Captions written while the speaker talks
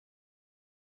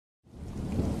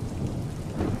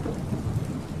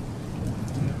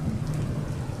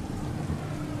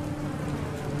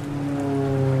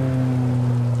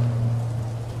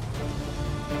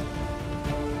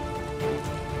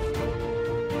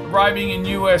arriving in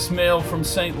U.S. mail from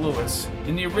St. Louis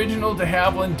in the original de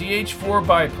Havilland DH-4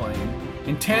 biplane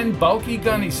and 10 bulky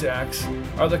gunny sacks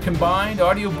are the combined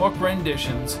audiobook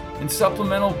renditions and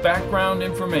supplemental background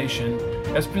information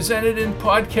as presented in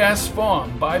podcast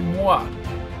form by moi,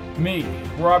 me,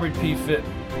 Robert P.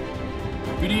 Fitton.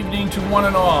 Good evening to one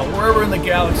and all, wherever in the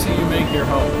galaxy you make your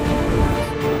home.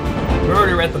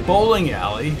 Murder at the bowling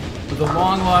alley with the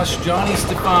long-lost Johnny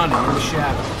Stefani in the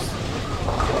shadows.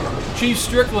 Chief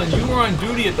Strickland, you were on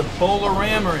duty at the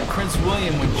Bowler-Rammer in Prince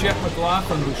William when Chet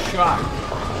McLaughlin was shot.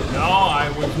 No,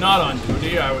 I was not on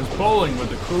duty. I was bowling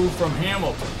with the crew from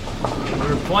Hamilton. We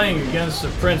were playing against the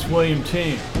Prince William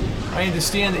team. I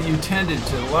understand that you tended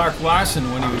to Lark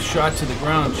Larson when he was shot to the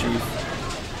ground,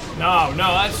 Chief. No,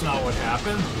 that's not what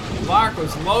happened. Lark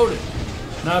was loaded.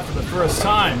 Not for the first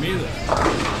time, either.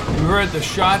 You heard the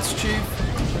shots, Chief?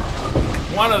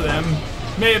 One of them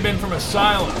may have been from a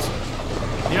silencer.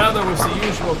 The other was the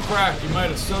usual crack you might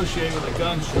associate with a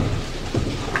gunshot.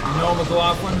 You know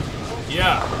McLaughlin?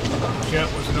 Yeah,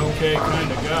 Chet was an okay kind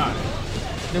of guy.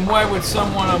 Then why would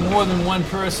someone or more than one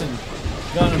person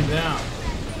gun him down?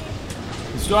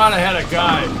 His daughter had a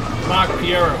guy, Mark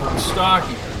Piera, who was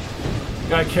stalking her. The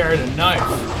guy carried a knife.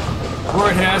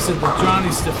 Word has it that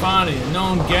Johnny Stefani, a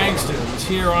known gangster, was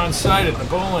here on site at the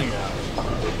bowling alley.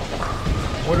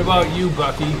 What about you,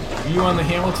 Bucky? Were you on the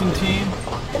Hamilton team?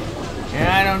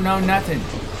 Yeah, I don't know nothing.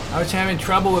 I was having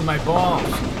trouble with my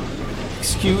balls.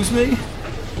 Excuse me?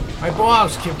 My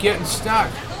balls kept getting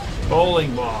stuck.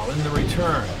 Bowling ball in the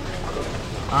return.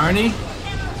 Arnie?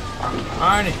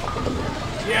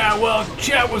 Yeah, well,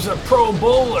 Chet was a pro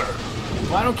bowler.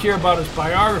 Well, I don't care about his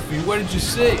biography. What did you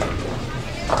see?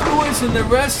 Lewis and the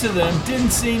rest of them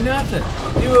didn't see nothing.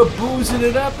 They were boozing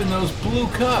it up in those blue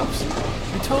cups.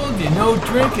 I told you, no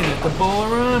drinking at the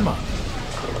Bowler-Rammer.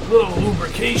 Little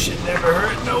lubrication never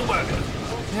hurt nobody.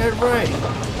 That's right.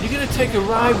 You're gonna take a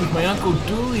ride with my Uncle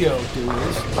Dulio,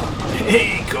 Dewis.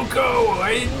 Hey, Coco,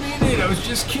 I didn't mean it. I was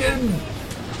just kidding.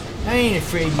 I ain't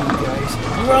afraid of you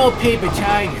guys. You're all paper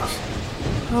tigers.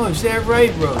 Oh, is that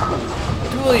right, Ro?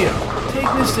 Dulio, take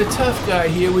Mr. Tough Guy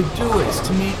here with Dewis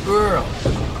to meet Earl.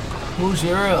 Who's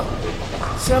Earl?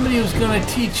 Somebody who's gonna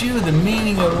teach you the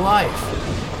meaning of life.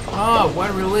 Oh,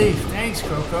 what relief. Thanks,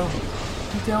 Coco.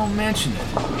 Don't mention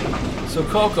it. So,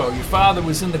 Coco, your father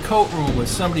was in the coat room with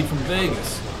somebody from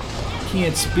Vegas.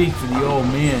 Can't speak for the old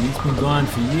man. He's been gone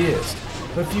for years.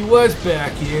 But if he was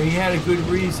back here, he had a good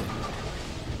reason.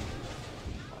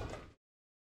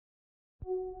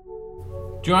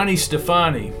 Johnny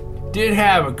Stefani did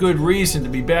have a good reason to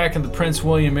be back in the Prince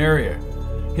William area.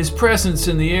 His presence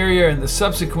in the area and the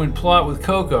subsequent plot with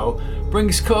Coco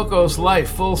brings Coco's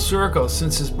life full circle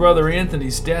since his brother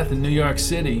Anthony's death in New York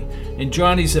City and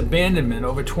Johnny's abandonment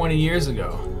over 20 years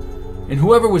ago. And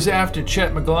whoever was after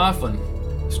Chet McLaughlin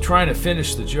is trying to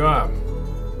finish the job.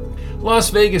 Las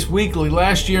Vegas Weekly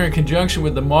last year, in conjunction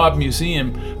with the Mob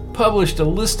Museum, published a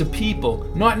list of people,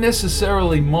 not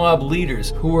necessarily mob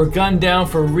leaders, who were gunned down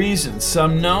for reasons,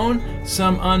 some known,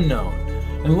 some unknown.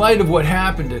 In light of what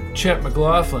happened to Chet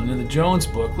McLaughlin in the Jones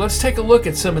book, let's take a look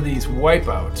at some of these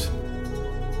wipeouts.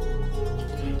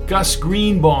 Gus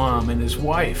Greenbaum and his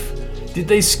wife. Did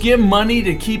they skim money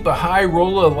to keep a high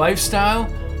roller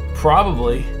lifestyle?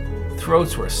 Probably.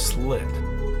 Throats were slit.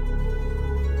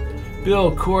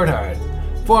 Bill Courthard,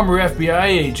 former FBI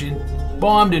agent,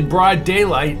 bombed in broad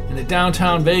daylight in a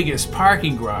downtown Vegas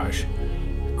parking garage.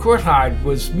 Courthard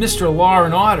was Mr. Law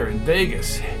and Order in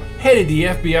Vegas, headed the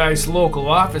FBI's local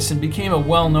office, and became a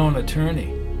well-known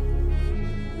attorney.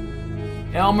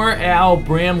 Elmer Al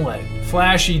Bramlett,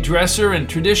 flashy dresser and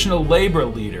traditional labor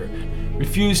leader,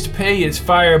 refused to pay his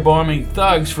firebombing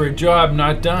thugs for a job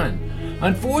not done.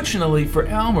 Unfortunately for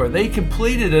Elmer, they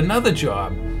completed another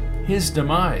job, his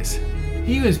demise.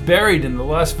 He was buried in the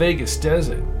Las Vegas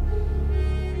desert.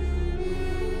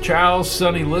 Charles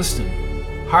Sonny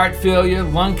Liston, heart failure,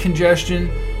 lung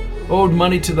congestion, owed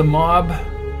money to the mob.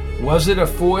 Was it a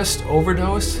forced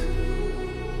overdose?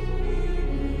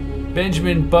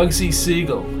 Benjamin Bugsy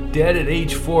Siegel, dead at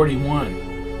age 41.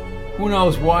 Who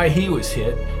knows why he was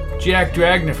hit? Jack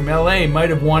Dragner from LA might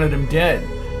have wanted him dead.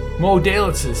 Mo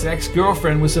Dalitz's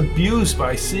ex-girlfriend was abused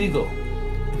by Siegel.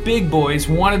 The big boys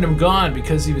wanted him gone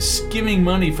because he was skimming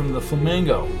money from the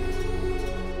Flamingo.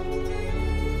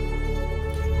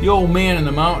 The old man in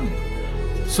the mountain.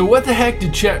 So what the heck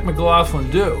did Chet McLaughlin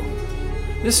do?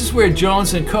 This is where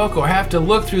Jones and Coco have to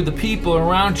look through the people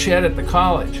around Chet at the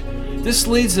college. This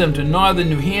leads them to northern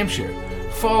New Hampshire,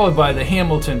 followed by the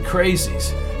Hamilton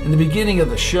Crazies, and the beginning of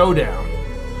the showdown.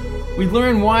 We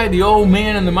learn why the old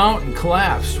man in the mountain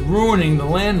collapsed, ruining the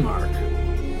landmark.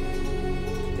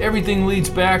 everything leads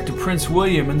back to Prince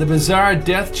William and the bizarre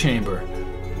death chamber.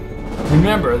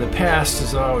 Remember, the past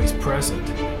is always present.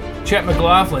 Chet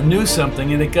McLaughlin knew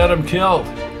something and it got him killed.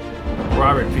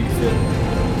 Robert P. Fitton.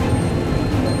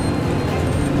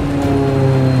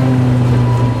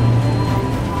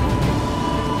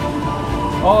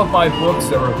 All of my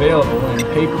books are available in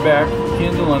paperback,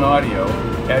 Kindle, and audio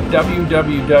at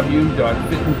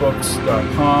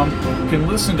www.fittonbooks.com. You can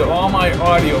listen to all my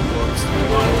audiobooks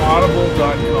on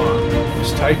audible.com.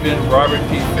 Just type in Robert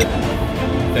P. Fitton.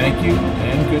 Thank you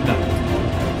and good night.